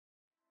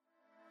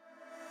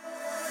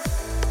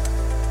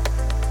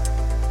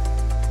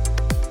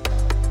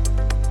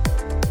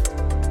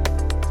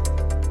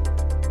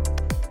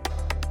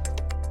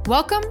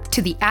Welcome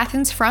to the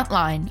Athens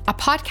Frontline, a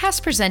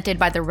podcast presented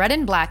by the Red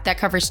and Black that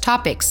covers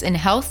topics in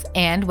health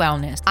and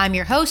wellness. I'm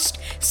your host,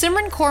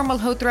 Simran Kaur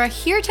Malhotra,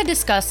 here to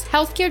discuss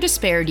healthcare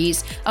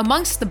disparities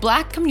amongst the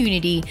Black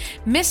community,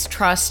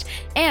 mistrust,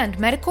 and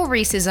medical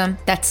racism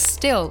that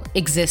still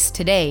exists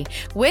today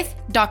with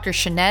Dr.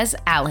 Cshanyse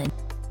Allen.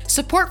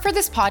 Support for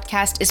this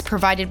podcast is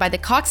provided by the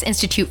Cox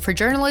Institute for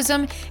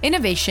Journalism,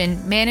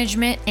 Innovation,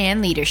 Management,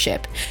 and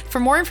Leadership. For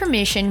more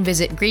information,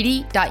 visit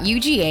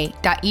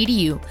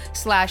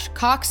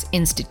grady.uga.edu/Cox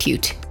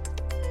Institute.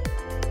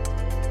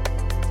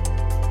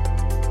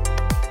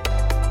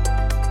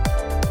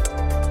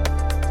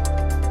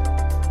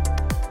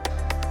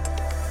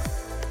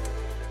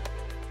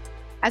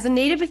 As a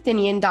native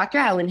Athenian, Dr.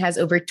 Allen has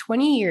over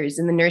 20 years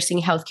in the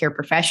nursing healthcare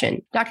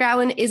profession. Dr.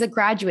 Allen is a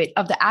graduate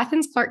of the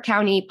Athens-Clarke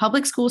County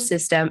Public School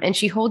System, and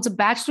she holds a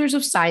Bachelor's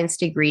of Science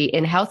degree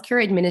in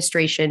Healthcare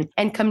Administration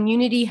and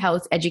Community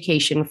Health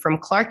Education from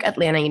Clark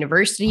Atlanta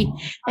University,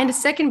 and a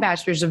second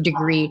Bachelor's of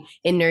Degree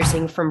in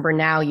Nursing from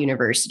Brenau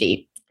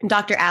University.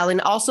 Dr.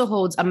 Allen also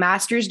holds a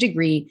master's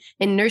degree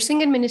in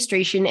nursing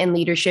administration and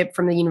leadership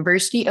from the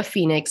University of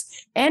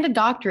Phoenix and a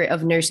doctorate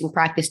of nursing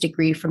practice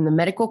degree from the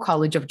Medical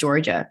College of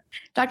Georgia.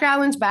 Dr.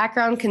 Allen's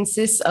background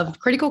consists of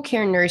critical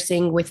care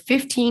nursing with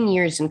 15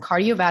 years in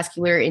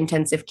cardiovascular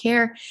intensive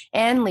care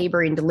and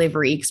labor and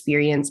delivery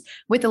experience,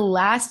 with the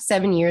last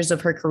 7 years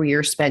of her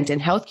career spent in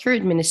healthcare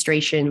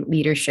administration,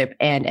 leadership,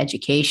 and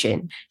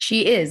education.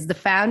 She is the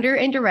founder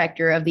and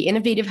director of the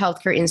Innovative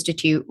Healthcare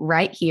Institute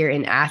right here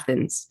in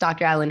Athens.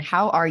 Dr. Allen,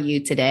 how are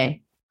you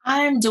today?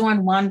 I'm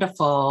doing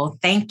wonderful.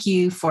 Thank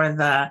you for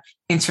the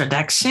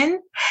introduction,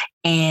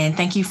 and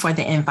thank you for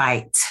the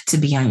invite to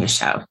be on your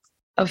show.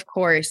 Of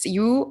course,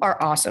 you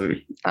are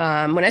awesome.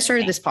 When I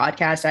started this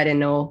podcast, I didn't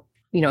know,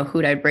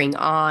 who'd I bring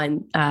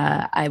on.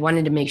 I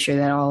wanted to make sure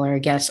that all our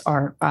guests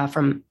are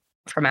from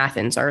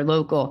Athens, are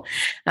local,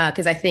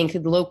 because I think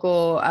the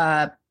local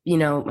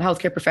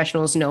healthcare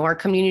professionals know our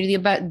community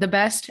the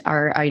best,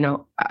 our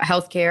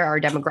healthcare, our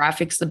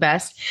demographics the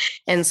best.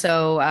 And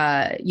so,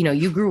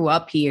 you grew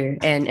up here,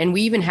 and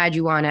we even had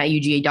you on at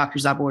UGA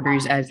Doctors Without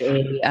Borders as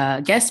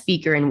a guest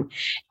speaker, and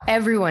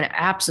everyone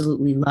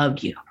absolutely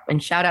loved you.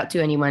 And shout out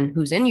to anyone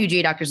who's in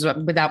UGA Doctors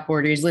Without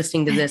Borders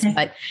listening to this,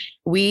 but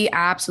we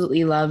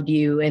absolutely loved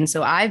you. And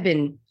so I've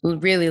been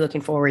really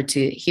looking forward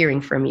to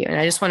hearing from you. And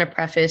I just want to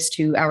preface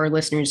to our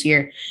listeners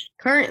here,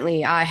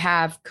 currently I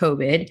have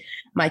COVID.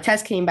 My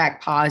test came back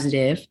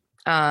positive.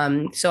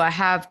 So I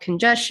have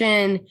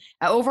congestion.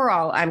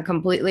 Overall, I'm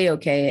completely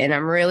okay. And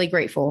I'm really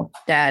grateful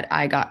that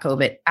I got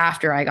COVID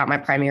after I got my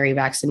primary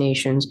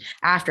vaccinations,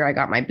 after I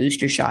got my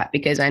booster shot,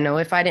 because I know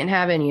if I didn't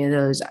have any of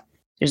those,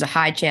 there's a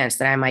high chance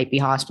that I might be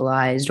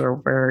hospitalized or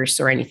worse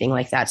or anything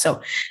like that.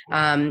 So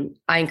I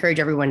encourage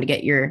everyone to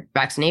get your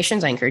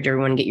vaccinations. I encourage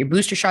everyone to get your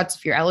booster shots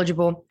if you're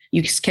eligible.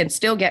 You can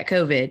still get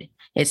COVID.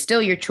 It's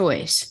still your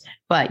choice,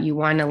 but you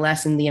want to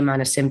lessen the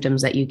amount of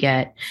symptoms that you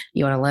get.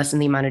 You want to lessen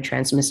the amount of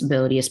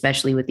transmissibility,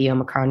 especially with the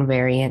Omicron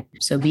variant.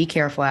 So be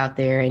careful out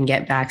there and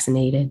get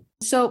vaccinated.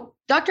 So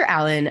Dr.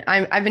 Allen,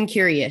 I've been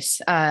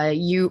curious.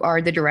 You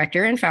are the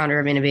director and founder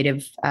of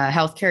Innovative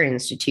Healthcare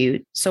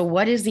Institute. So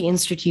what is the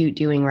Institute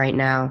doing right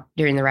now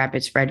during the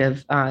rapid spread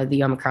of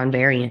the Omicron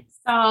variant?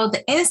 So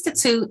the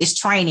Institute is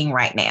training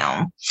right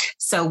now.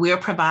 So we're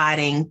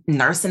providing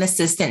nursing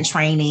assistant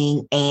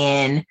training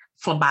and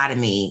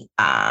phlebotomy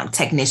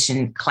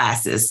technician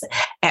classes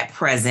at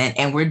present,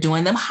 and we're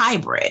doing them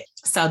hybrid.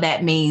 So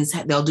that means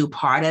they'll do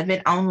part of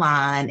it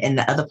online and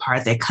the other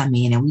part they come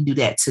in, and we do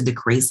that to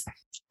decrease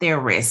their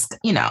risk,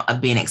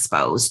 of being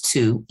exposed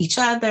to each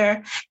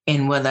other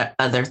and whether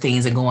other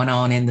things are going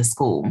on in the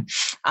school.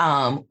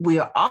 We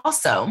are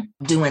also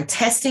doing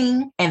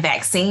testing and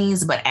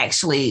vaccines, but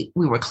actually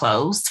we were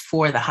closed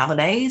for the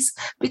holidays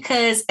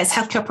because as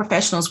healthcare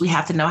professionals, we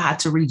have to know how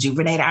to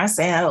rejuvenate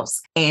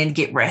ourselves and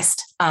get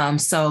rest.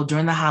 So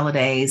during the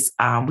holidays,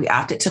 we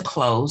opted to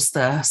close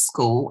the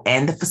school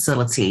and the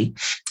facility,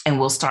 and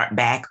we'll start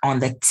back on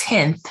the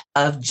 10th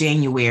of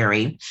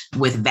January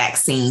with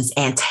vaccines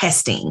and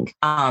testing.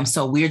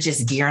 So we're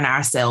just gearing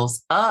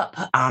ourselves up,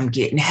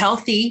 getting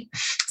healthy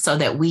so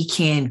that we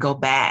can go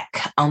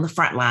back on the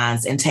front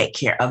lines and take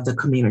care of the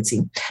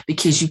community,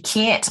 because you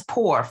can't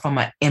pour from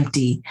an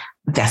empty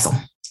vessel.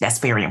 That's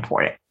very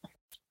important.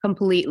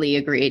 Completely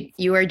agreed.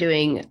 You are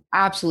doing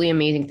absolutely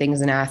amazing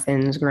things in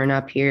Athens, growing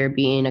up here,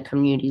 being a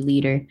community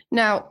leader.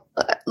 Now,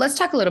 let's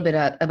talk a little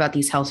bit about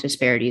these health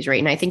disparities, right?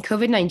 And I think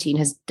COVID-19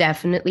 has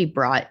definitely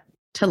brought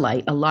to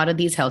light a lot of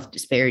these health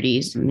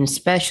disparities, and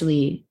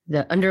especially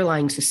the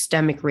underlying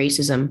systemic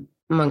racism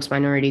amongst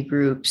minority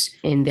groups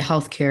in the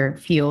healthcare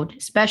field,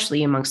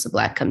 especially amongst the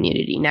Black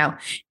community. Now,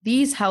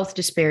 these health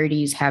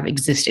disparities have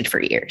existed for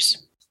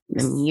years.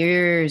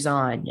 Years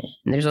on.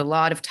 And there's a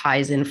lot of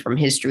ties in from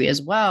history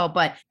as well.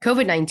 But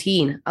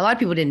COVID-19, a lot of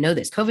people didn't know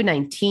this.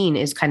 COVID-19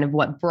 is kind of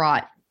what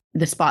brought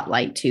the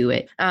spotlight to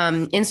it.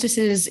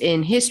 Instances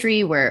in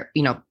history where,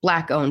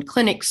 Black-owned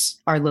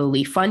clinics are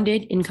lowly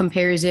funded in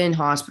comparison.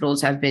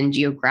 Hospitals have been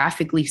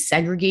geographically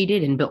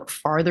segregated and built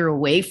farther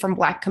away from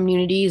Black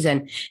communities,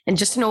 and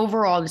just an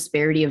overall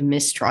disparity of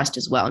mistrust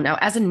as well. Now,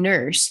 as a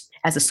nurse,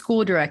 as a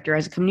school director,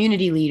 as a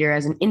community leader,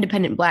 as an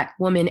independent Black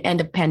woman,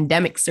 and a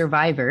pandemic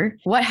survivor,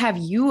 what have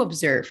you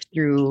observed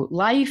through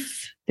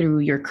life, through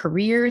your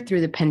career,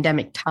 through the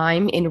pandemic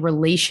time in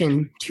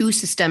relation to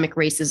systemic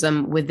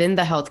racism within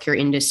the healthcare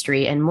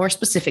industry, and more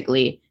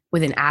specifically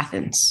within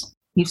Athens?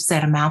 You've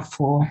said a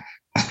mouthful.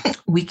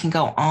 We can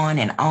go on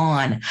and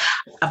on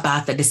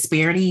about the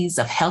disparities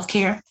of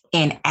healthcare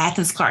in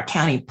Athens, Clarke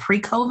County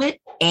pre-COVID,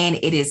 and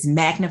it is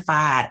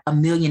magnified a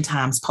million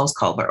times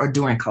post-COVID or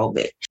during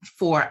COVID.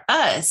 For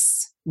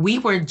us, we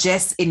were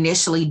just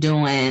initially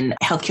doing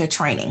healthcare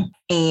training,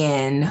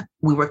 and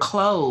we were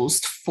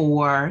closed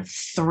for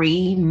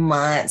 3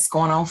 months,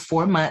 going on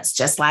 4 months,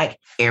 just like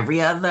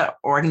every other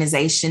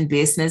organization,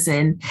 business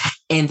in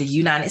the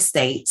United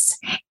States.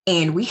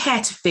 And we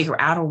had to figure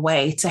out a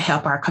way to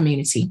help our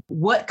community.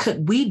 What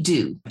could we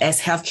do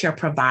as healthcare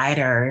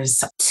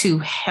providers to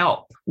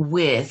help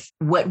with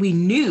what we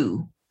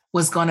knew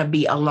was going to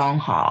be a long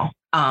haul?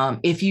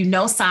 If you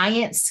know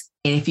science,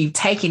 and if you've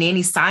taken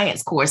any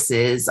science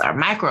courses or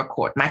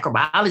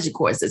microbiology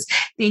courses,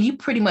 then you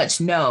pretty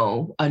much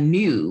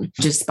knew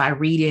just by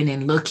reading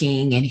and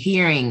looking and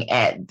hearing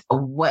at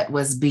what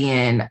was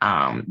being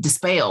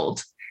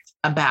dispelled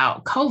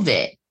about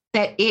COVID,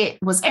 that it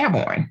was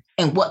airborne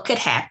and what could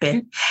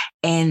happen.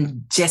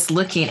 And just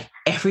looking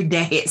every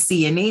day at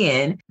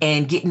CNN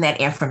and getting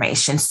that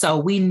information. So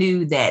we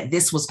knew that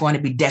this was going to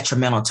be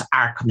detrimental to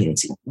our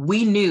community.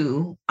 We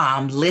knew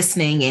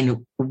listening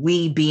and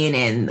we being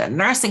in the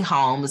nursing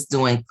homes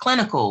doing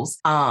clinicals,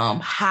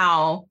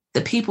 how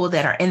the people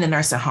that are in the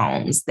nursing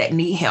homes that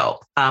need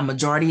help,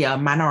 majority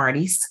of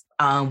minorities,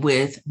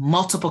 with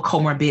multiple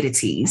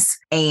comorbidities,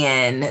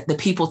 and the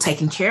people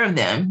taking care of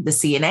them, the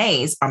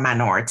CNAs, are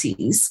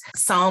minorities,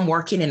 some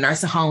working in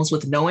nursing homes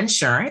with no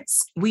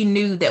insurance. We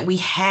knew that we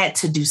had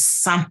to do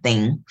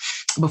something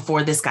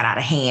before this got out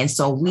of hand.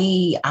 So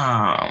we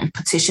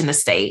petitioned the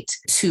state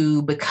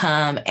to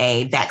become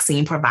a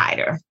vaccine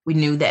provider. We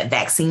knew that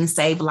vaccines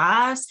save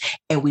lives,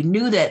 and we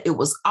knew that it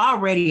was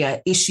already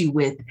an issue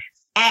with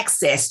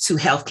access to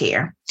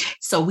healthcare.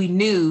 So we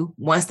knew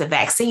once the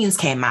vaccines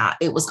came out,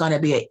 it was going to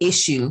be an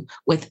issue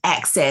with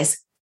access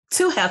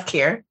to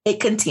healthcare. It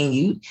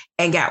continued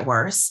and got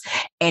worse,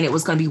 and it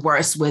was going to be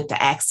worse with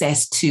the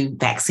access to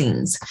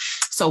vaccines.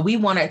 So we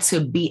wanted to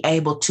be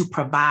able to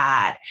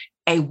provide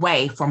a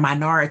way for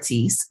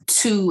minorities,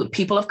 to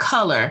people of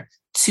color,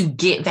 to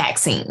get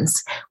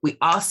vaccines. We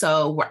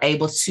also were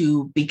able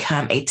to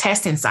become a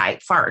testing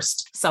site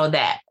first, so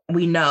that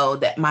we know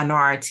that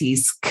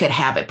minorities could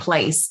have a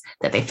place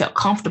that they felt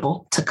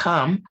comfortable to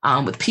come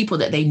with people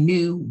that they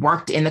knew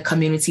worked in the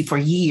community for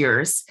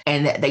years,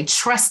 and that they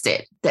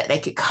trusted that they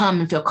could come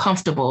and feel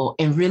comfortable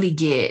and really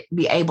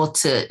be able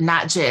to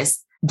not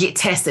just get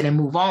tested and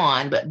move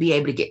on, but be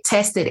able to get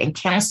tested and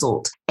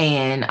counseled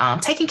and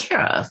taken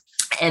care of.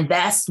 And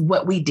that's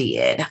what we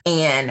did.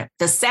 And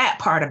the sad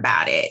part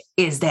about it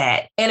is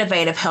that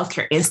Innovative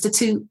Healthcare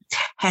Institute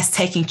has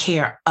taken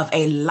care of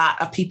a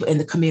lot of people in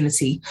the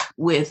community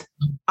with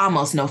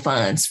almost no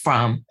funds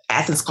from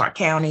Athens, Clarke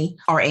County,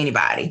 or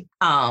anybody.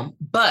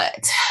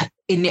 But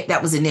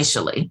that was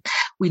initially.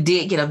 We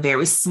did get a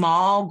very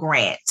small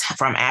grant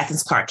from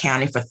Athens, Clarke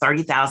County for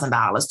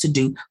 $30,000 to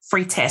do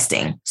free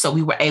testing. So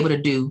we were able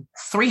to do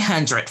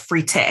 300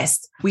 free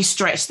tests. We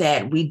stretched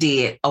that. We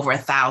did over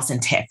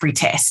 1,000 free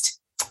tests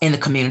in the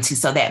community.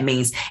 So that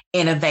means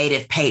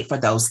Innovative paid for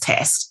those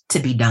tests to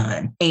be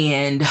done.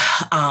 And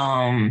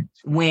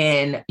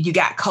when you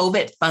got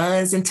COVID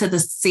funds into the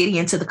city,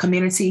 into the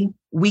community,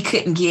 we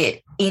couldn't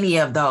get any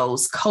of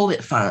those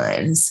COVID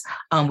funds.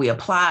 We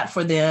applied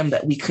for them,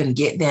 but we couldn't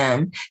get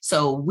them.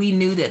 So we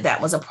knew that that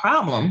was a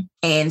problem.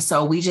 And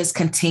so we just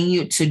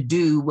continued to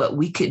do what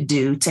we could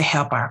do to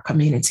help our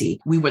community.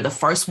 We were the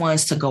first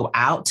ones to go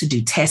out to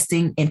do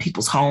testing in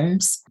people's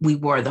homes. We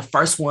were the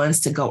first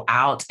ones to go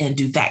out and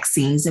do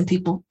vaccines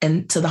into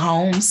the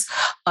homes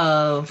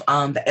of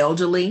the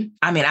elderly.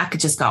 I mean, I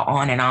could just go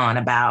on and on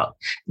about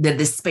the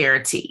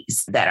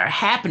disparities that are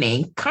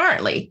happening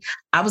currently.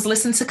 I was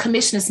listening to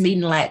commissioners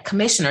meeting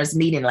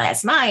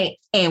last night,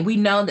 and we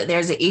know that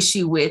there's an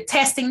issue with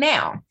testing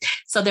now.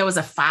 So there was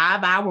a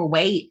 5-hour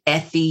wait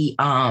at the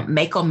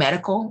Mako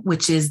Medical,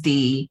 which is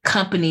the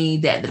company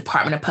that the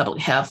Department of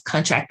Public Health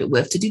contracted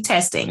with to do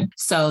testing.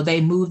 So they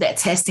moved that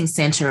testing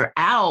center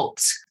out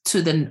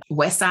to the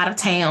west side of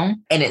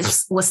town, and it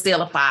was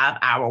still a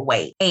 5-hour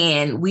wait.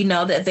 And we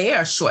know that they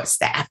are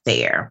short-staffed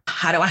there.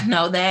 How do I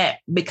know that?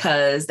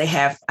 Because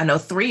I know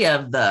 3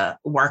 of the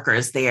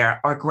workers there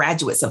are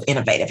graduates of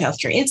Innovative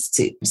Healthcare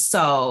Institute.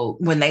 So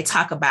when they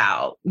talk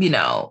about,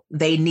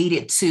 they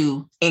needed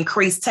to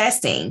increase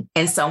testing,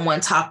 and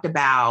someone talked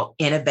about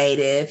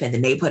Innovative and the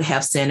Neighborhood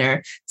Health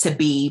Center to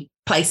be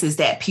places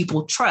that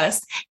people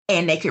trust,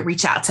 and they could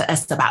reach out to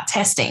us about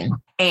testing.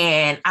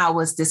 And I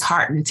was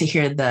disheartened to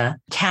hear the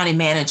county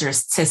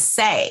managers to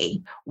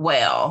say,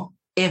 well,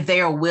 if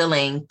they're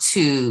willing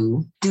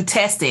to do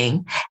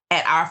testing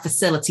at our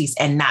facilities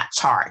and not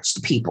charge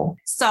the people.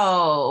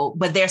 So,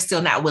 but they're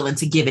still not willing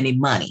to give any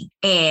money.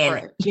 And,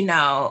 Right. you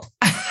know,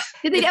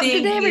 did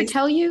they ever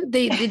tell you?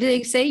 Did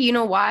they say, you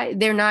know, why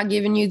they're not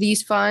giving you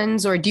these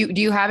funds? Or do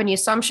you have any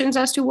assumptions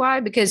as to why?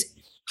 Because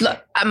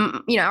look,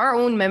 you know, our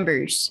own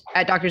members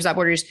at Doctors Without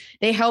Borders,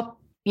 they help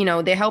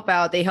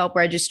out, they help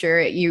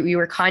register. You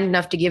were kind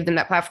enough to give them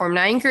that platform. And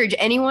I encourage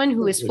anyone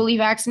who is fully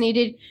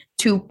vaccinated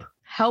to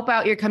help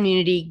out your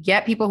community,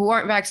 get people who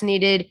aren't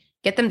vaccinated,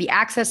 get them the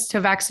access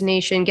to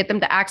vaccination, get them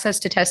the access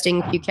to testing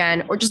if you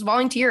can, or just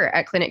volunteer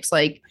at clinics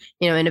like,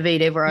 you know,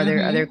 Innovative or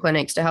other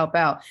clinics to help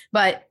out.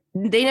 But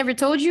they never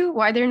told you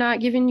why they're not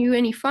giving you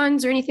any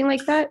funds or anything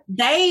like that?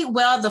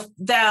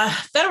 The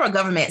federal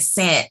government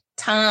sent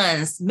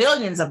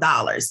millions of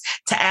dollars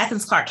to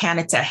Athens Clarke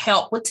County to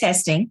help with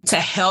testing, to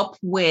help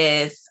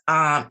with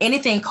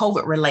anything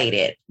COVID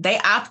related. They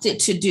opted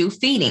to do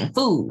feeding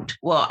food.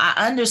 Well,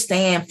 I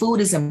understand food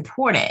is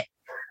important,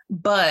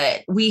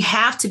 but we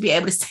have to be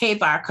able to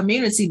save our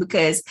community,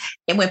 because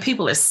when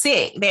people are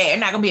sick, they're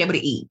not going to be able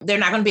to eat. They're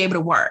not going to be able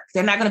to work.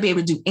 They're not going to be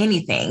able to do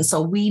anything.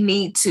 So we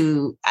need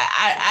to,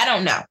 I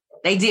don't know.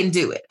 They didn't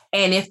do it.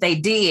 And if they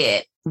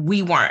did,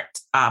 we weren't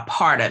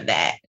part of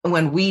that.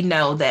 When we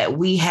know that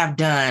we have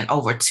done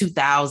over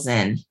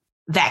 2,000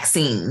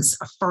 vaccines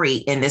free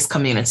in this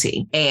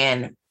community.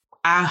 And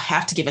I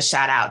have to give a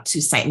shout out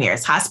to St.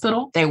 Mary's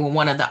Hospital. They were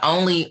one of the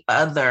only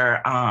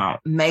other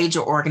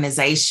major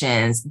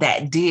organizations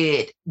that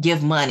did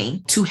give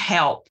money to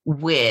help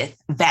with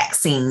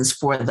vaccines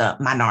for the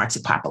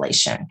minority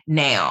population.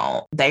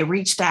 Now, they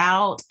reached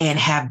out and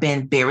have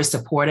been very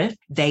supportive.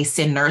 They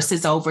send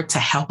nurses over to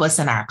help us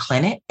in our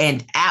clinic,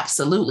 and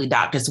absolutely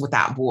Doctors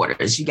Without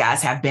Borders. You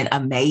guys have been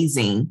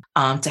amazing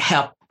to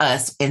help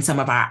us in some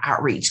of our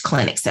outreach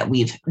clinics that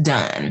we've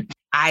done.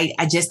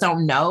 I just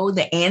don't know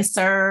the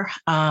answer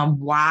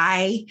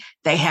why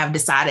they have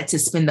decided to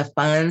spend the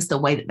funds the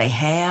way that they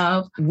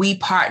have. We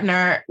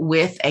partner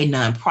with a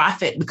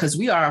nonprofit because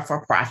we are a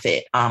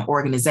for-profit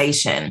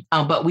organization,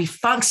 but we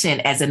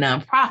function as a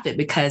nonprofit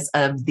because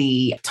of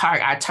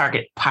our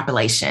target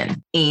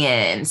population.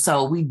 And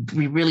so we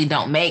really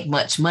don't make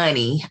much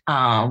money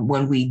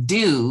when we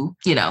do,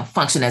 you know,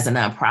 function as a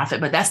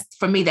nonprofit. But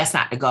for me, that's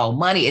not the goal.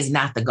 Money is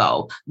not the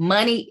goal.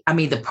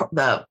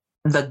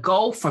 The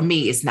goal for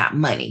me is not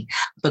money.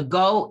 The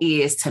goal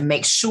is to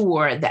make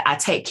sure that I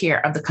take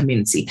care of the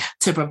community,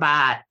 to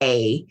provide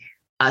a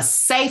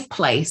safe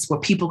place where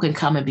people can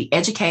come and be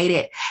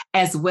educated,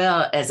 as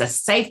well as a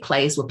safe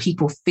place where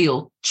people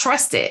feel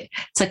trusted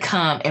to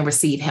come and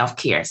receive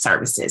healthcare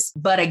services.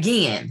 But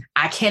again,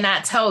 I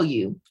cannot tell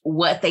you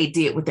what they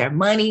did with their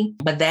money,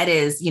 but that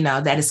is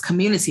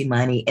community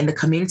money, and the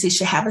community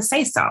should have a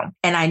say so.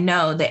 And I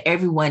know that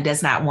everyone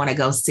does not want to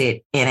go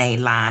sit in a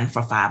line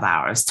for 5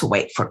 hours to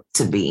wait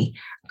to be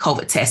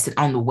COVID tested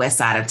on the west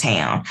side of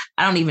town.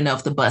 I don't even know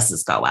if the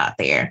buses go out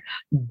there.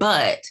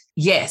 But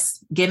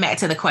yes, get back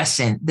to the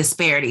question,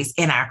 disparities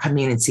in our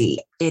community,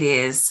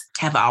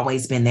 have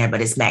always been there,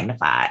 but it's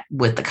magnified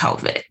with the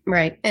COVID.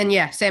 Right. And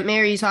yeah, St.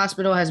 Mary's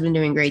Hospital has been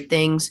doing great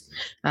things.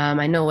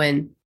 I know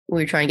when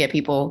we were trying to get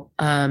people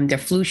their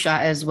flu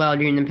shot as well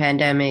during the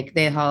pandemic,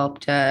 they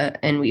helped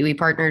and we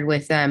partnered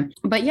with them.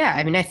 But yeah,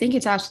 I mean, I think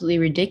it's absolutely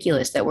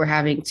ridiculous that we're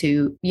having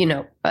to, you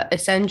know,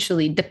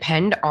 essentially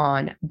depend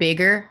on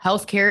bigger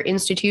healthcare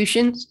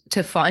institutions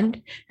to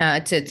fund,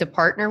 to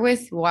partner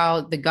with,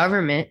 while the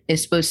government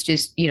is supposed to,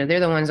 you know, they're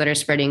the ones that are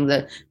spreading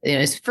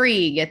it's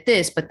free, get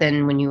this. But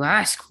then when you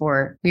ask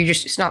for,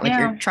 it's not like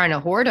you're trying to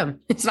hoard them.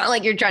 It's not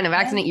like you're trying to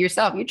vaccinate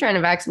yourself. You're trying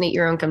to vaccinate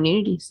your own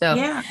community. So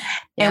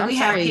and we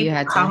have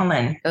people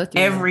calling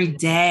every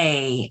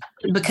day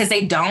because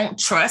they don't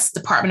trust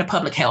Department of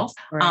Public Health.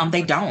 Right.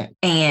 They don't.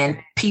 And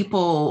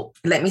people,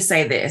 let me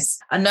say this.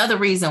 Another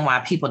reason why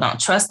people don't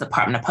trust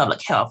Department of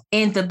Public Health.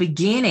 In the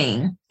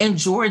beginning, in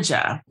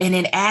Georgia and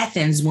in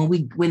Athens,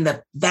 when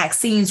the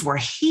vaccines were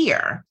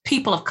here,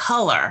 people of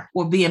color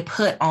were being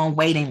put on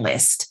waiting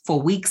lists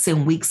for weeks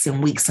and weeks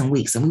and weeks and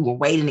weeks. And we were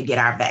waiting to get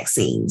our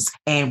vaccines.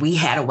 And we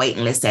had a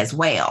waiting list as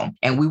well.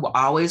 And we will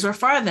always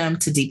refer them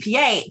to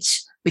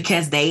DPH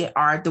because they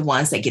are the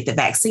ones that get the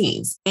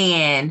vaccines.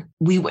 And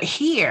we would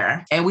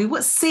hear and we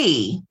would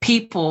see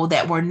people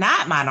that were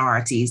not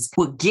minorities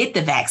would get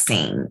the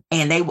vaccine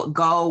and they would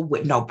go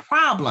with no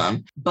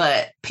problem,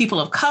 but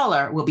people of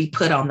color will be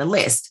put on the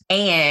list.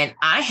 And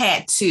I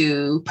had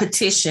to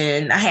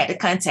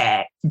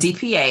contact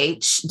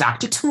DPH,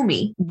 Dr.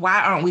 Toomey,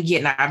 why aren't we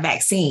getting our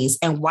vaccines?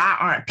 And why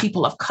aren't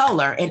people of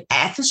color in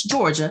Athens,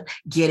 Georgia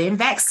getting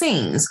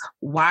vaccines?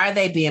 Why are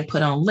they being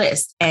put on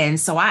lists? And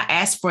so I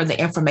asked for the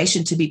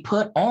information to be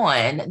put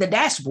on the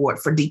dashboard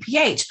for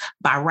DPH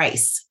by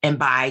race and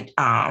by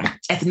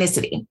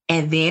ethnicity.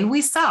 And then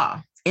we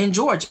saw in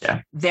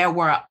Georgia, there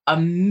were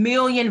 1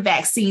 million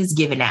vaccines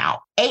given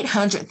out.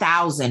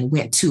 800,000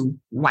 went to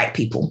white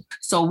people.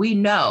 So we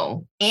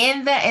know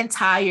in the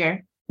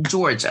entire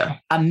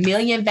Georgia, 1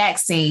 million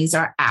vaccines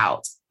are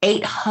out.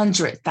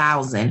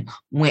 800,000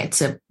 went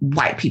to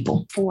white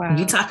people. Wow.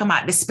 You talking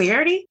about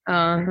disparity?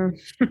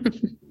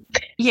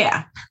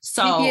 Yeah.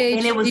 So, DPH,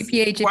 and it was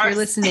DPH, if you're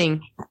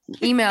listening,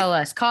 email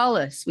us, call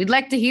us. We'd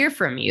like to hear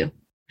from you.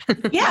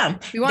 Yeah.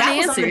 We want that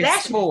answers. Was on the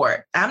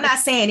dashboard. I'm not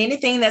saying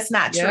anything that's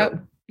not true.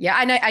 Yeah.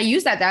 And I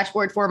use that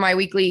dashboard for my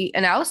weekly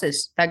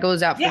analysis that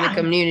goes out for the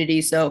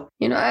community. So,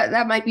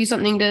 that might be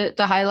something to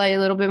highlight a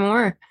little bit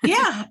more.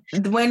 Yeah.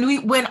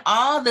 When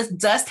all the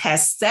dust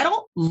has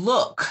settled,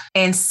 look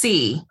and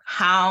see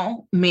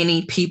how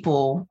many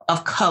people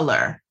of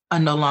color are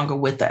no longer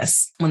with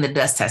us when the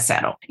dust has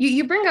settled.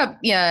 You bring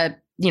up,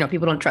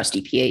 people don't trust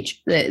DPH.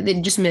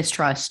 They just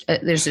mistrust.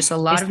 There's just a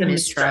lot of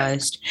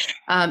mistrust.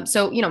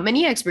 So,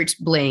 many experts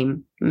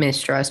blame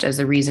mistrust as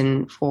the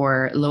reason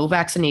for low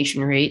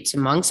vaccination rates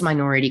amongst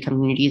minority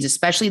communities,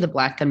 especially the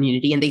Black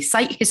community. And they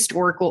cite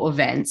historical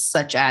events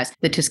such as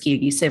the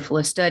Tuskegee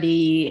syphilis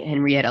study,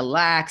 Henrietta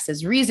Lacks,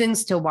 as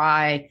reasons to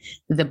why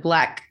the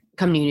Black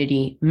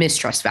community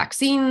mistrust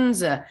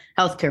vaccines,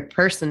 healthcare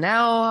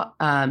personnel,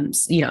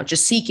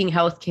 just seeking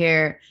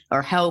healthcare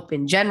or help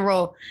in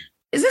general.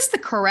 Is this the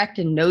correct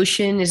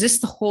notion? Is this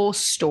the whole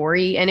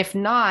story? And if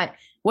not,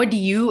 what do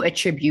you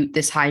attribute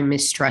this high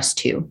mistrust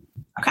to?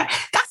 Okay,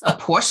 that's a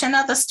portion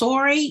of the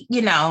story.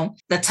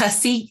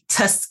 The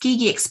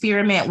Tuskegee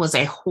experiment was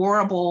a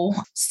horrible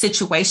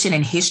situation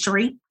in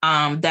history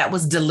that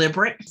was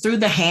deliberate through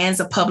the hands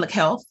of public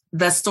health.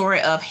 The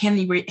story of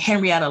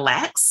Henrietta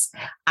Lacks.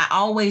 I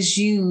always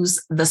use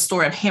the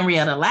story of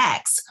Henrietta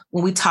Lacks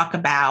when we talk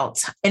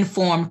about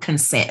informed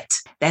consent.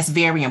 That's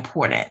very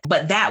important.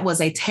 But that was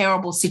a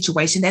terrible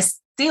situation that's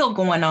still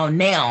going on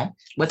now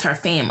with her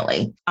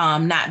family,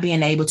 not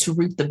being able to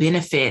reap the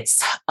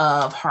benefits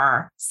of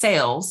her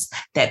cells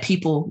that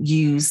people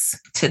use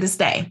to this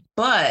day.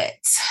 But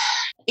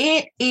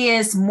it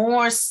is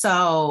more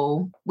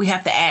so, we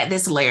have to add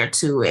this layer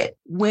to it.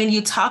 When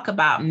you talk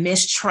about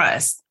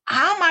mistrust,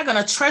 how am I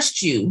going to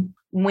trust you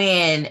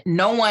when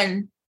no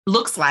one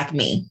looks like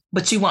me,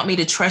 but you want me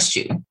to trust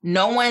you?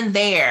 No one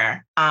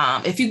there.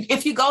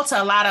 If you go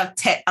to a lot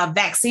of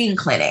vaccine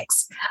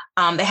clinics,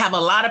 they have a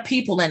lot of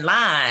people in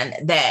line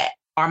that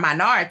are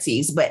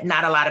minorities, but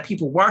not a lot of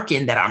people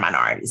working that are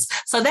minorities.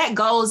 So that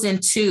goes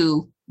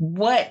into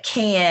what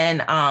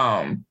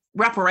can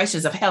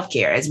reparations of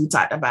healthcare, as we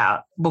talked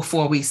about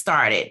before we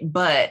started.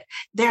 But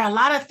there are a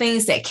lot of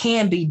things that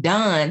can be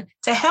done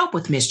to help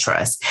with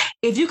mistrust.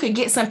 If you can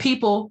get some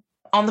people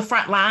on the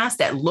front lines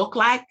that look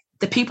like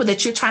the people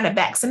that you're trying to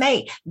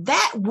vaccinate,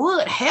 that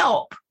would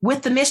help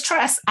with the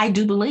mistrust, I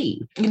do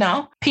believe.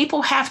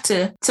 People have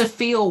to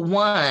feel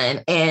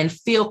one and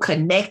feel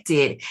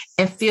connected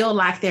and feel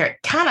like they're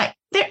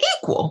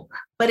equal.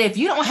 But if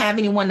you don't have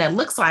anyone that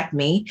looks like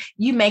me,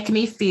 you make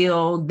me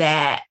feel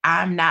that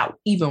I'm not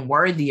even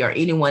worthy, or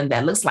anyone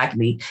that looks like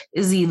me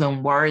is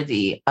even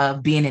worthy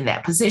of being in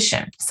that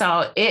position.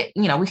 So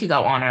we could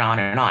go on and on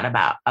and on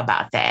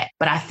about that.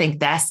 But I think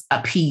that's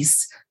a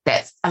piece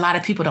that a lot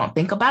of people don't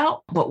think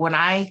about. But when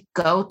I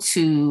go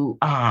to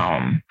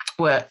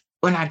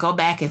when I go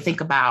back and think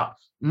about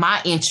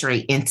my entry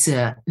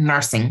into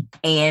nursing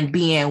and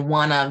being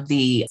one of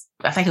the,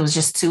 I think it was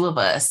just two of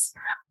us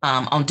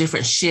on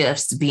different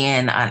shifts,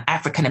 being an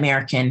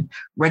African-American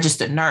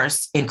registered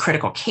nurse in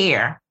critical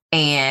care,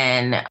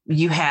 and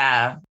you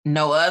have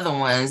no other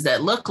ones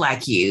that look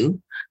like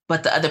you,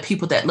 but the other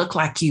people that look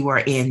like you are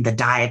in the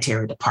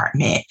dietary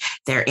department,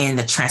 they're in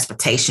the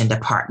transportation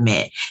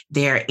department,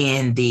 they're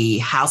in the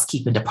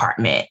housekeeping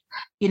department,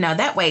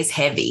 that weighs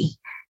heavy.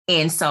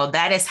 And so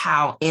that is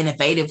how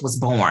Innovative was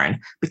born,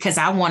 because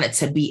I wanted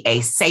to be a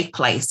safe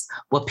place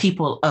where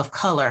people of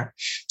color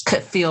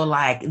could feel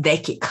like they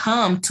could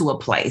come to a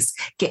place,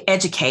 get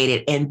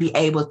educated, and be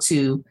able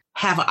to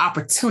have an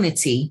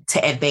opportunity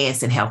to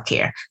advance in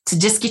healthcare, to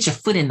just get your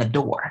foot in the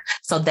door.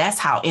 So that's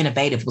how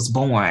Innovative was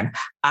born,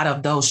 out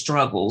of those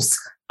struggles,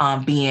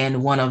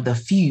 being one of the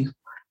few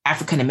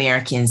African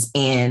Americans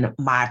in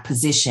my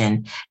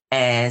position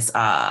as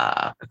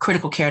a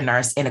critical care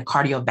nurse in a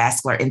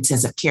cardiovascular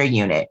intensive care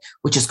unit,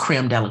 which is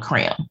creme de la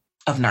creme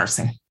of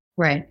nursing.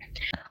 Right.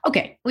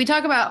 Okay. We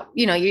talk about,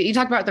 you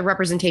talk about the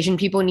representation.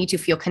 People need to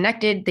feel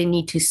connected. They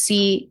need to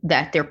see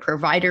that their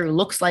provider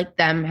looks like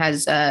them,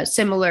 has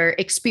similar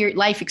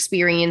life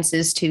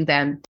experiences to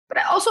them. But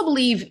I also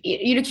believe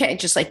you can't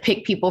just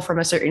pick people from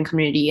a certain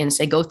community and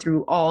say, go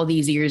through all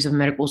these years of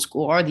medical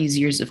school or these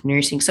years of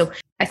nursing. So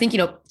I think,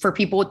 for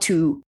people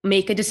to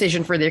make a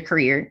decision for their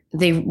career,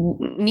 they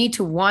need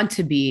to want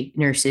to be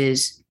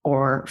nurses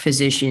or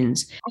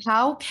physicians.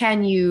 How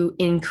can you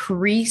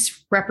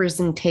increase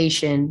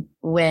representation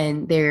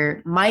when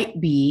there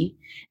might be,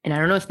 and I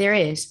don't know if there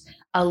is,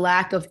 a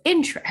lack of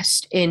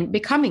interest in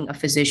becoming a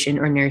physician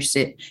or nurse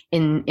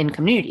in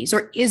communities?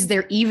 Or is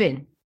there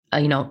even,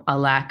 a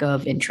lack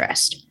of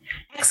interest?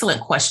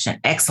 Excellent question.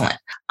 Excellent.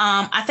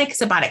 I think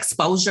it's about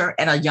exposure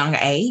at a young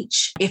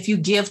age. If you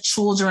give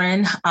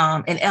children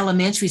in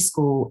elementary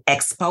school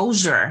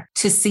exposure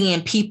to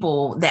seeing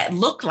people that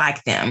look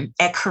like them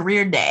at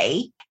career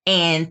day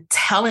and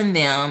telling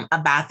them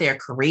about their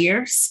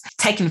careers,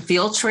 taking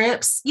field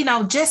trips,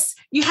 just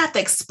you have to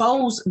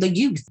expose the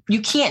youth.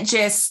 You can't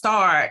just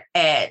start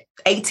at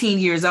 18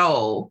 years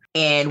old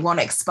and want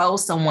to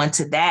expose someone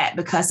to that,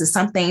 because there's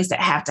some things that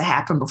have to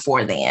happen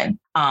before then.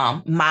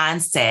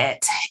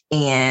 Mindset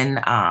and,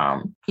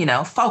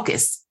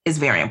 focus is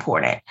very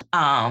important.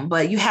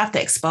 But you have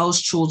to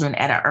expose children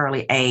at an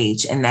early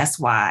age. And that's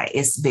why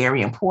it's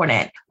very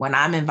important when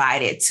I'm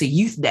invited to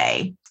Youth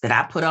Day that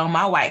I put on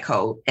my white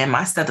coat and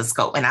my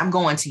stethoscope, and I'm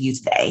going to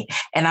Youth Day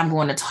and I'm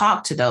going to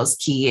talk to those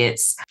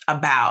kids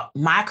about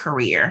my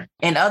career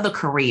and other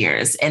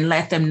careers and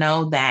let them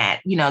know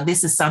that,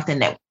 this is something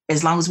that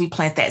as long as we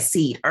plant that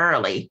seed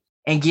early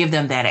and give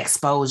them that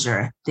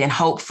exposure, then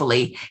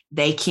hopefully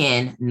they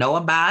can know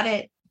about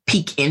it,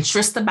 pique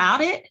interest about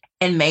it.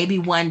 And maybe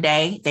one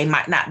day they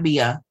might not be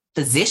a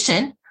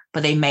physician,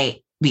 but they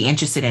may be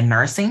interested in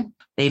nursing.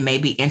 They may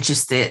be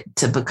interested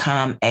to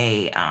become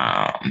a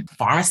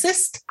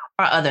pharmacist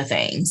or other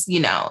things.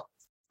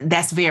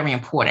 That's very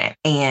important.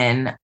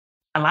 And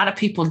a lot of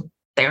people,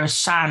 they're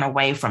shying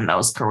away from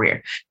those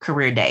career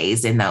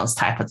days and those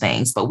type of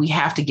things. But we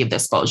have to give the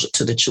exposure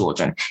to the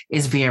children.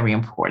 It's very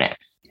important.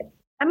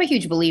 I'm a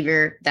huge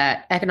believer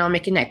that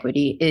economic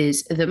inequity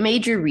is the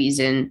major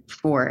reason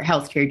for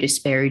healthcare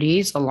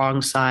disparities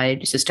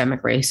alongside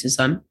systemic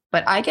racism.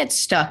 But I get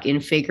stuck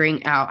in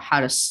figuring out how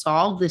to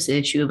solve this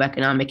issue of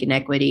economic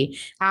inequity.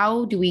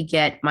 How do we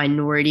get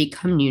minority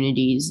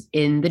communities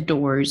in the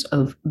doors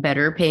of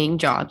better paying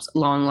jobs,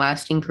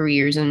 long-lasting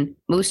careers, and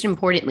most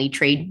importantly,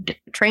 trained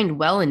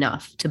well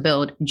enough to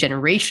build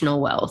generational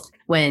wealth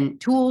when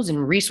tools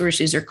and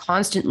resources are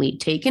constantly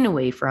taken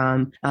away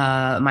from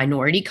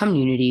minority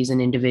communities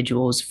and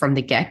individuals from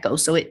the get-go?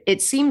 So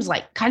it seems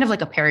like kind of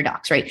like a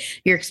paradox, right?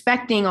 You're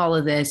expecting all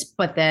of this,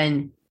 but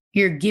then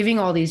you're giving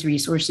all these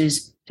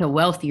resources to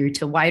wealthier,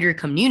 to wider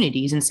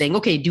communities and saying,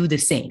 okay, do the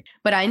same.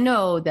 But I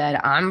know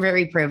that I'm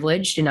very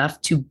privileged enough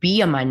to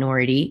be a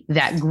minority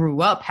that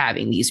grew up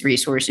having these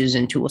resources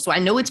and tools. So I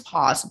know it's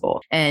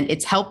possible and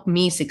it's helped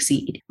me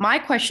succeed. My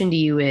question to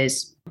you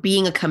is,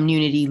 being a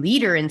community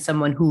leader and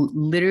someone who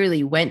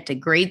literally went to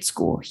grade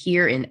school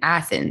here in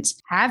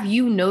Athens, have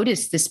you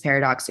noticed this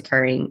paradox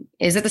occurring?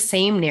 Is it the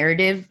same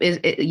narrative,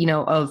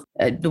 of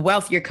the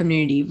wealthier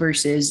community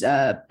versus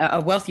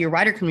a wealthier,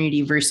 wider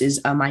community versus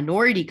a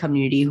minority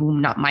community who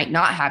might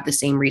not have the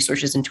same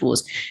resources and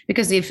tools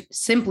because they've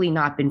simply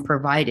not been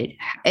provided?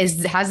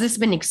 Has this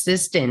been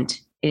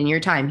existent in your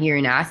time here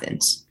in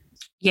Athens?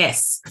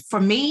 Yes. For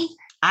me,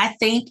 I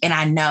think, and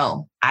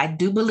I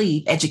do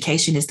believe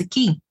education is the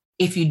key.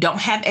 If you don't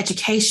have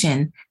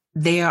education,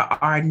 there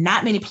are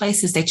not many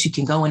places that you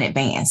can go and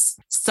advance.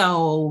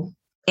 So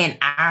in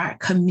our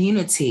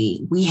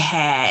community, we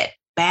had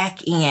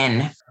back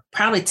in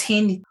probably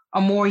 10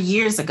 or more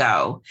years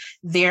ago,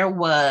 there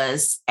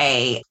was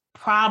a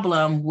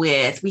problem we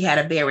had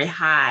a very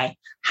high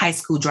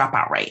school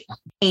dropout rate.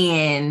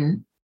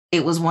 And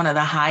it was one of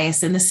the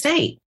highest in the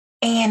state.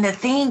 And the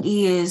thing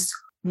is,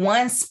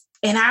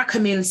 in our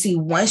community,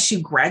 once you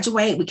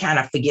graduate, we kind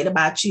of forget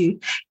about you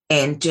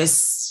and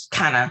just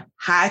kind of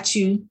hide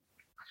you,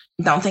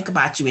 don't think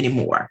about you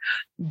anymore.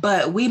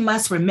 But we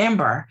must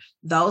remember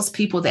those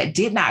people that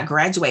did not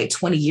graduate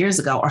 20 years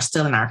ago are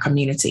still in our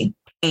community.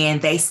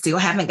 And they still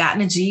haven't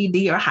gotten a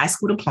GED or high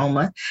school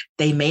diploma.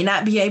 They may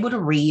not be able to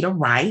read or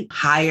write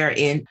higher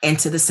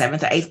into the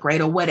 7th or 8th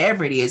grade or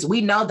whatever it is.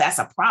 We know that's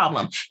a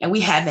problem and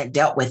we haven't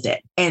dealt with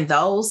it. And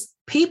those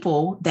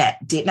people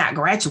that did not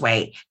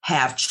graduate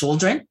have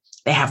children,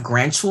 they have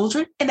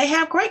grandchildren, and they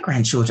have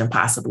great-grandchildren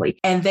possibly.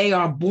 And they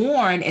are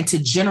born into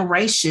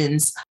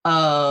generations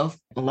of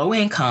low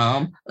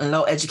income,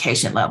 low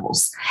education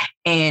levels.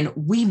 And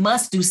we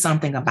must do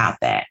something about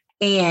that.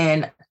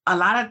 And a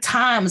lot of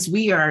times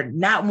we are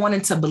not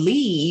wanting to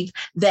believe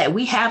that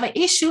we have an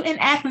issue in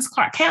Athens,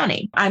 Clarke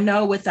County. I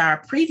know with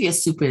our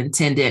previous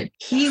superintendent,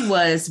 he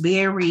was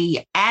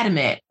very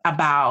adamant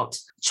about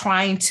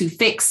trying to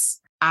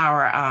fix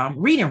our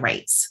reading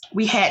rates.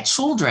 We had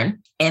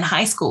children in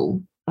high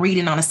school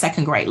reading on a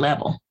 2nd grade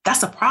level.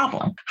 That's a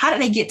problem. How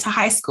did they get to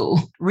high school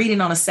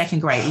reading on a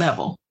 2nd grade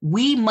level?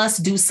 We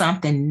must do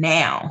something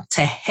now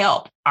to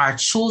help our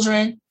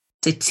children,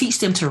 to teach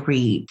them to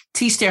read,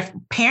 teach their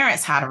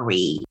parents how to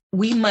read.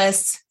 We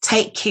must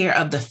take care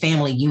of the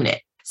family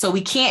unit. So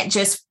we can't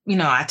just,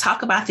 I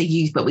talk about the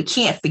youth, but we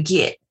can't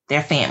forget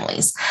their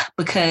families,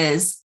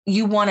 because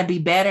you want to be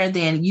better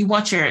than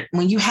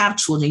when you have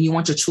children, you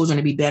want your children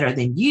to be better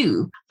than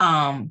you.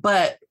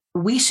 But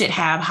we should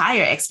have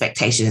higher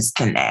expectations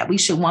than that. We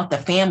should want the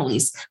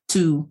families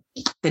the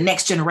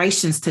next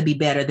generations to be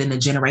better than the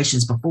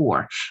generations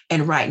before.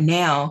 And right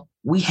now,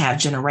 we have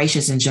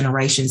generations and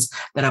generations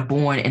that are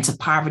born into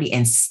poverty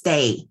and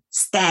stay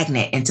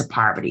stagnant into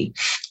poverty.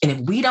 And if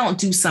we don't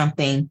do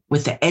something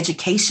with the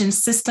education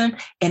system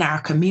in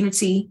our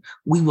community,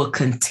 we will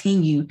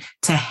continue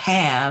to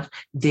have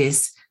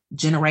this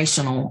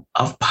generational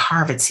of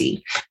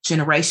poverty,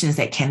 generations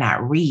that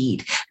cannot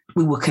read.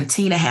 We will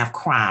continue to have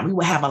crime. We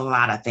will have a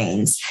lot of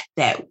things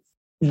that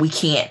we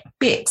can't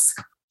fix.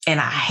 And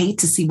I hate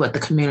to see what the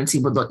community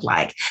would look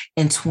like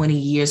in 20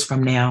 years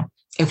from now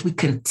if we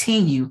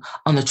continue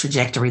on the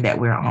trajectory that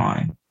we're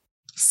on.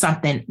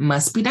 Something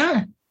must be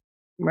done.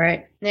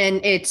 Right.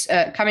 And it's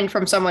coming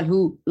from someone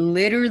who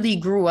literally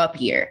grew up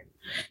here.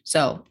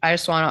 So I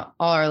just want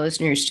all our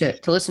listeners to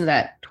listen to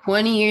that.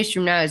 20 years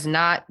from now is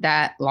not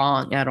that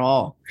long at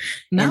all.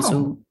 No. And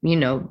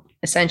so,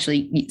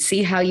 essentially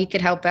see how you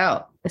could help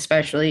out,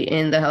 especially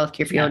in the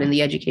healthcare field and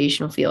the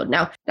educational field.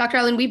 Now, Dr.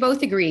 Allen, we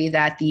both agree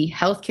that the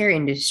healthcare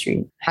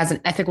industry has an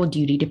ethical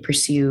duty to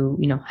pursue,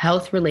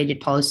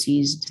 health-related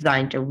policies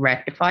designed to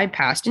rectify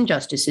past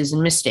injustices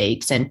and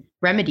mistakes and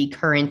remedy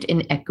current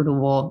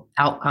inequitable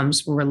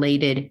outcomes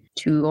related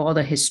to all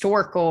the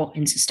historical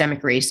and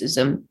systemic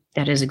racism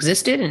that has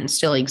existed and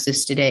still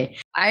exists today.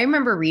 I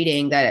remember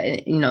reading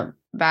that,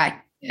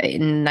 back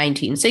in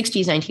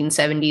 1960s,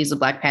 1970s, the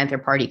Black Panther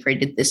Party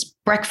created this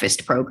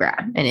breakfast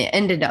program, and it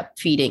ended up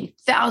feeding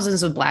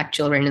thousands of Black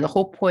children. And the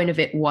whole point of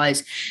it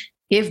was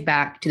give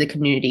back to the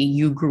community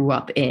you grew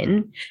up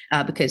in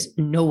because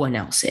no one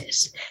else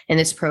is. And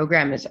this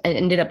program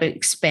ended up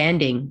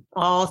expanding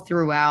all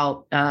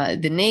throughout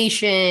the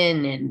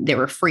nation. And there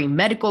were free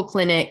medical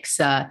clinics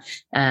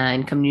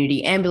and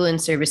community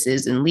ambulance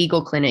services and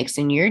legal clinics.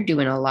 And you're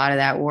doing a lot of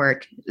that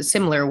work,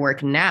 similar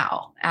work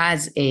now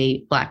as a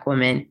Black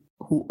woman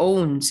who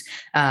owns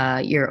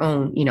your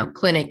own,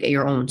 clinic,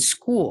 your own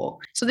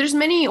school. So there's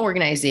many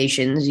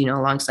organizations,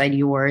 alongside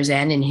yours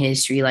and in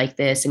history like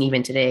this, and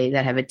even today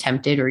that have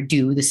attempted or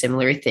do the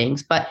similar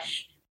things. But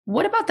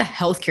what about the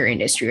healthcare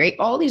industry, right?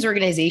 All these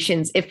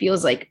organizations, it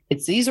feels like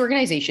it's these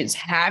organizations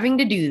having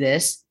to do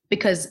this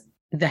because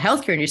the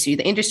healthcare industry,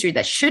 the industry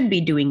that should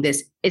be doing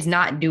this, is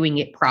not doing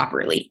it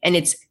properly. And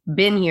it's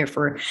been here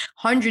for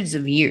hundreds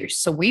of years.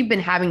 So we've been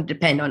having to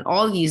depend on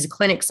all these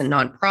clinics and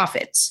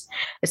nonprofits,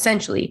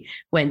 essentially,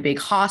 when big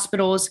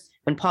hospitals,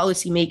 when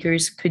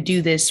policymakers could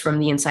do this from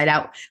the inside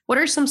out. What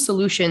are some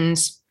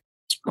solutions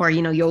or,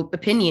 your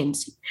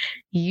opinions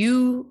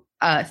you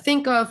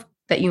think of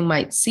that you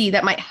might see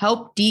that might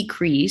help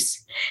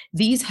decrease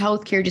these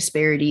healthcare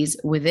disparities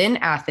within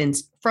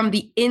Athens from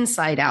the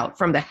inside out,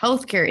 from the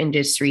healthcare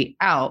industry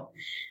out,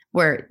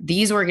 where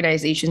these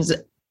organizations,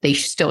 they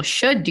still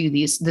should do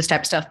this type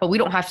of stuff, but we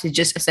don't have to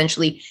just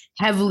essentially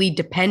heavily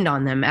depend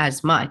on them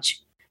as much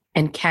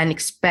and can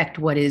expect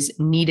what is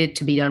needed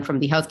to be done from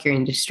the healthcare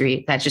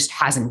industry that just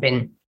hasn't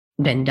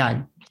been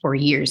done for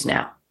years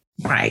now.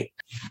 Right.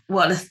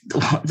 Well,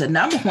 the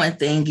number one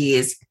thing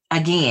is,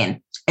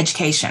 again,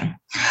 education.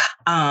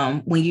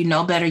 When you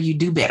know better, you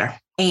do better.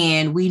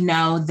 And we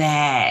know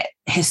that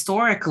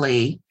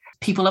historically,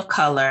 people of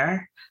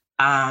color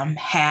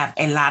have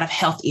a lot of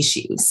health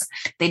issues.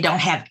 They don't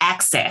have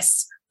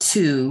access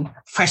to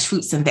fresh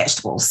fruits and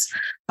vegetables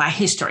by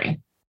history.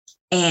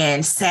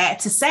 And sad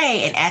to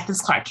say, in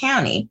Athens, Clarke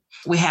County,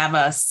 we have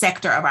a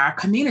sector of our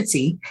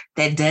community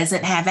that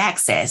doesn't have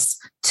access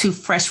to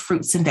fresh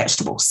fruits and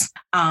vegetables.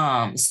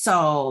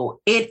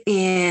 So it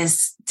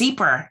is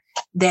deeper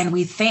than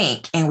we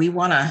think. And we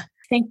want to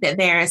think that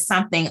there is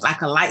something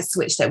like a light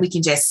switch that we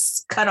can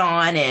just cut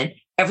on and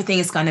everything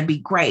is going to be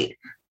great.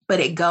 But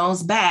it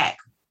goes back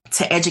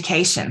to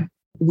education.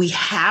 We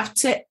have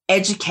to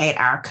educate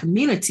our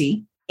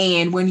community.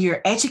 And when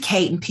you're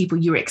educating people,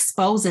 you're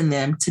exposing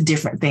them to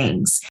different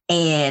things.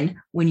 And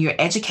when you're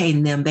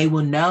educating them, they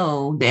will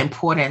know the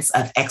importance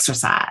of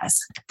exercise,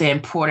 the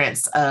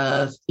importance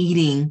of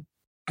eating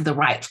the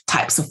right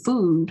types of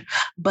food.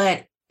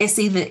 But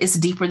it's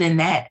deeper than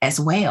that as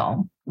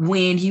well.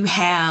 When you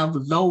have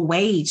low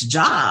wage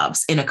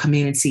jobs in a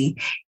community,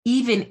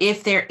 even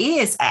if there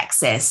is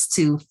access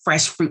to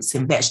fresh fruits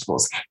and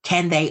vegetables,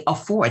 can they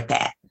afford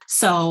that?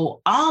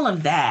 So all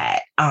of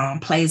that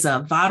plays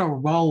a vital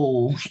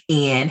role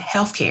in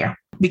healthcare,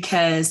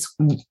 because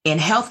in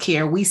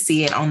healthcare, we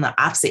see it on the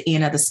opposite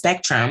end of the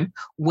spectrum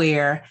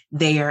where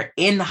they are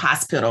in the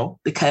hospital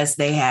because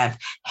they have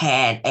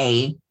had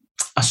a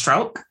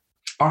stroke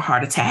or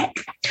heart attack,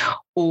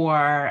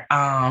 or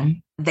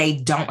they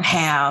don't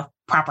have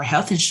proper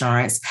health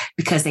insurance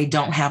because they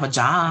don't have a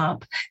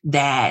job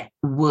that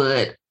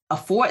would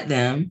afford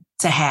them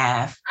to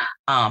have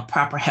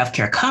proper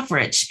healthcare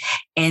coverage.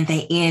 And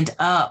they end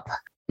up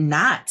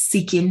not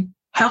seeking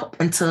help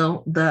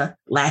until the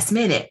last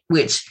minute,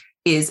 which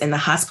is in the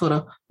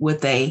hospital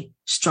with a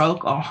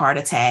stroke or heart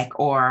attack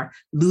or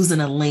losing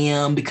a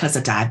limb because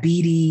of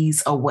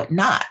diabetes or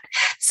whatnot.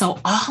 So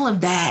all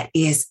of that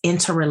is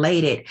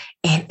interrelated,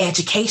 and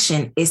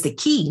education is the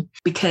key,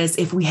 because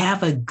if we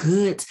have a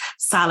good,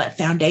 solid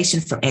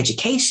foundation from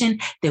education,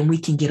 then we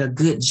can get a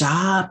good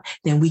job,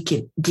 then we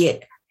can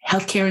get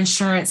healthcare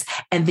insurance.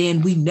 And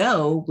then we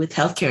know with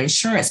healthcare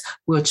insurance,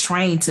 we're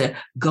trained to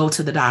go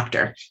to the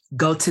doctor,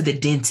 go to the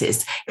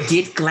dentist,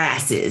 get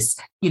glasses,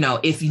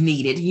 if you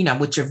need it,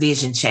 with your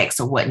vision checks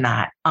or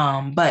whatnot.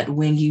 But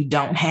when you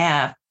don't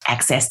have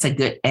access to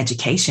good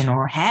education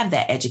or have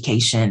that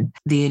education,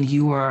 then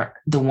you are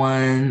the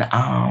one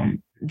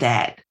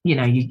that,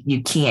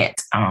 you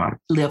can't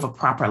live a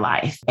proper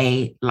life,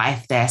 a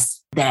life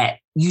that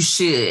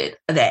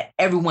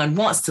everyone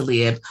wants to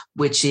live,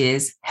 which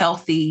is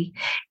healthy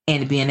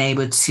and being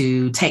able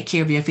to take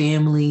care of your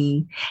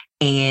family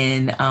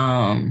and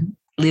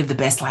live the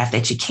best life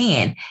that you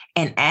can.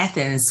 In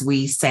Athens,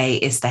 we say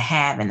it's the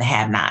have and the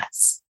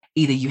have-nots.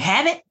 Either you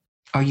have it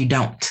or you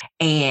don't.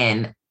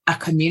 And a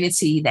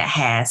community that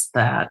has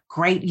the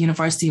great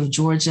University of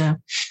Georgia,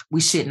 we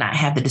should not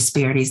have the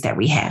disparities that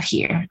we have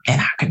here in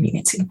our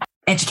community.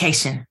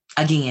 Education,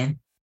 again,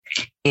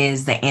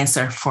 is the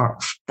answer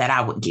that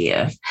I would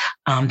give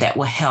that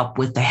will help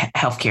with the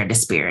healthcare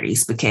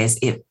disparities, because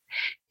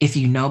if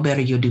you know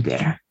better, you'll do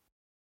better.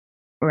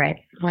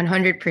 Right.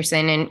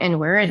 100%. And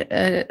we're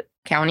a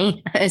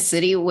county, a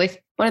city with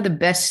one of the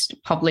best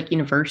public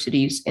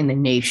universities in the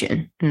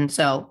nation. And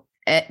so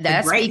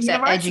that speaks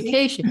at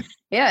education.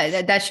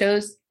 Yeah, that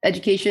shows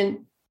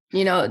education,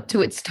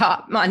 to its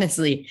top,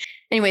 honestly.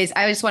 Anyways,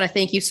 I just want to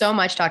thank you so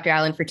much, Dr.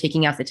 Allen, for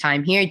taking out the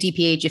time here.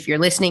 DPH, if you're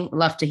listening,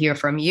 love to hear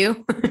from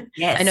you.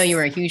 Yes. I know you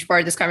were a huge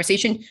part of this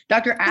conversation.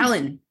 Dr.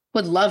 Allen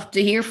would love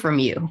to hear from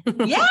you.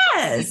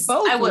 Yes,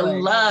 I would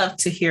love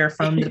to hear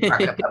from the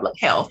Department of Public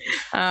Health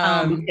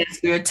because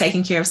we're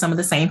taking care of some of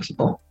the same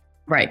people.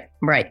 Right.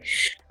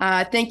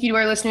 Thank you to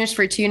our listeners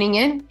for tuning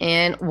in,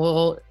 and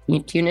we'll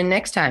tune in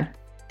next time.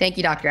 Thank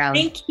you, Dr. Allen.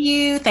 Thank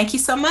you. Thank you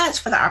so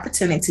much for the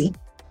opportunity.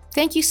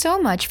 Thank you so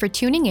much for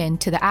tuning in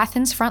to the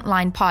Athens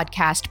Frontline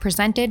podcast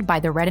presented by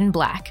the Red and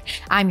Black.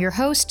 I'm your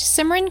host,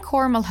 Simran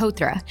Kaur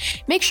Malhotra.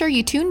 Make sure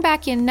you tune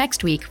back in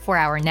next week for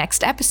our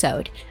next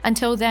episode.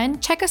 Until then,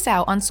 check us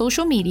out on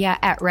social media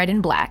at Red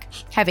and Black.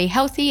 Have a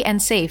healthy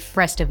and safe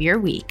rest of your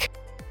week.